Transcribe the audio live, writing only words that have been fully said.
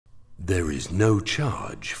There is no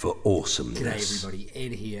charge for awesomeness. G'day everybody,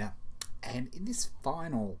 Ed here, and in this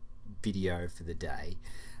final video for the day,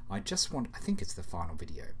 I think it's the final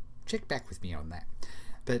video, check back with me on that,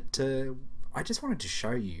 but I just wanted to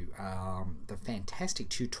show you the fantastic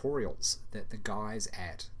tutorials that the guys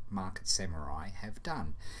at Market Samurai have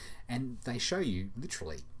done, and they show you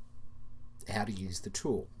literally how to use the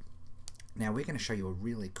tool. Now we're going to show you a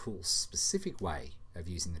really cool specific way of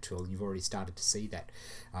using the tool. You've already started to see that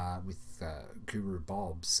with Guru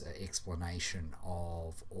Bob's explanation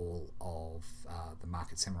of all of the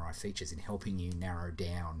Market Samurai features in helping you narrow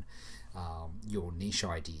down your niche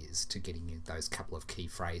ideas to getting you those couple of key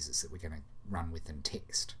phrases that we're going to run with and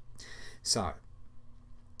test. So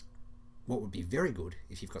what would be very good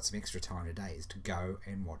if you've got some extra time today is to go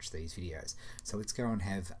and watch these videos. So let's go and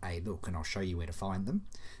have a look, and I'll show you where to find them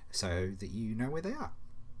so that you know where they are.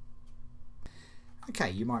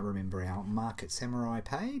 Okay, you might remember our Market Samurai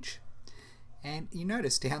page, and you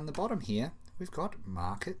notice down the bottom here we've got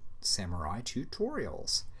Market Samurai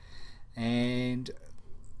tutorials, and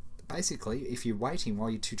basically if you're waiting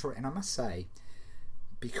while you tutorial, and I must say,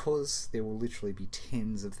 because there will literally be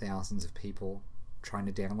tens of thousands of people trying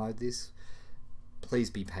to download this,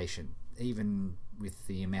 please be patient. Even with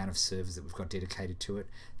the amount of servers that we've got dedicated to it,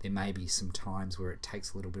 there may be some times where it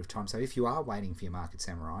takes a little bit of time. So if you are waiting for your Market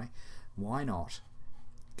Samurai, why not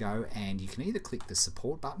go and you can either click the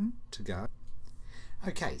support button to go.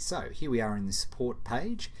 Okay, so here we are in the support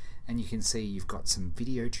page, and you can see you've got some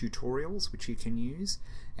video tutorials which you can use,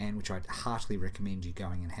 and which I'd heartily recommend you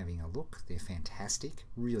going and having a look. They're fantastic,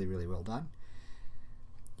 really well done.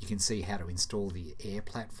 You can see how to install the Air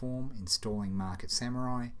platform, installing Market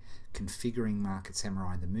Samurai, configuring Market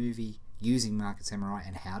Samurai the movie, using Market Samurai,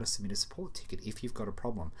 and how to submit a support ticket if you've got a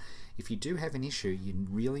problem. If you do have an issue, you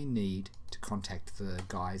really need to contact the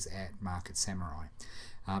guys at Market Samurai,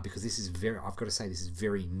 because this is I've got to say, this is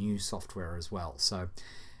very new software as well. So,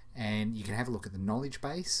 and you can have a look at the knowledge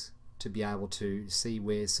base to be able to see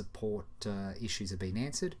where support issues have been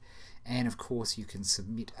answered, and of course you can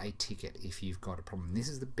submit a ticket if you've got a problem. This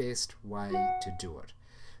is the best way to do it,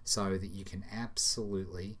 so that you can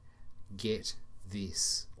absolutely get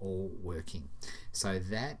this all working. So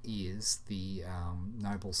that is the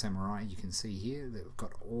Noble Samurai. You can see here that we've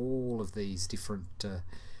got all of these different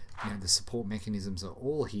the support mechanisms are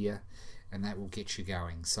all here, and that will get you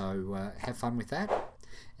going. So have fun with that,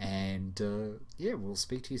 and yeah, we'll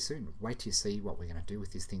speak to you soon. Wait till you see what we're going to do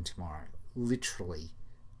with this thing tomorrow. Literally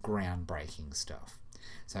groundbreaking stuff.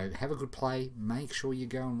 So have a good play. Make sure you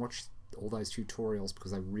go and watch all those tutorials,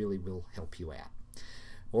 because they really will help you out.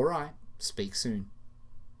 Alright, speak soon.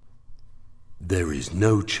 There is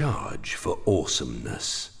no charge for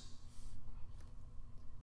awesomeness.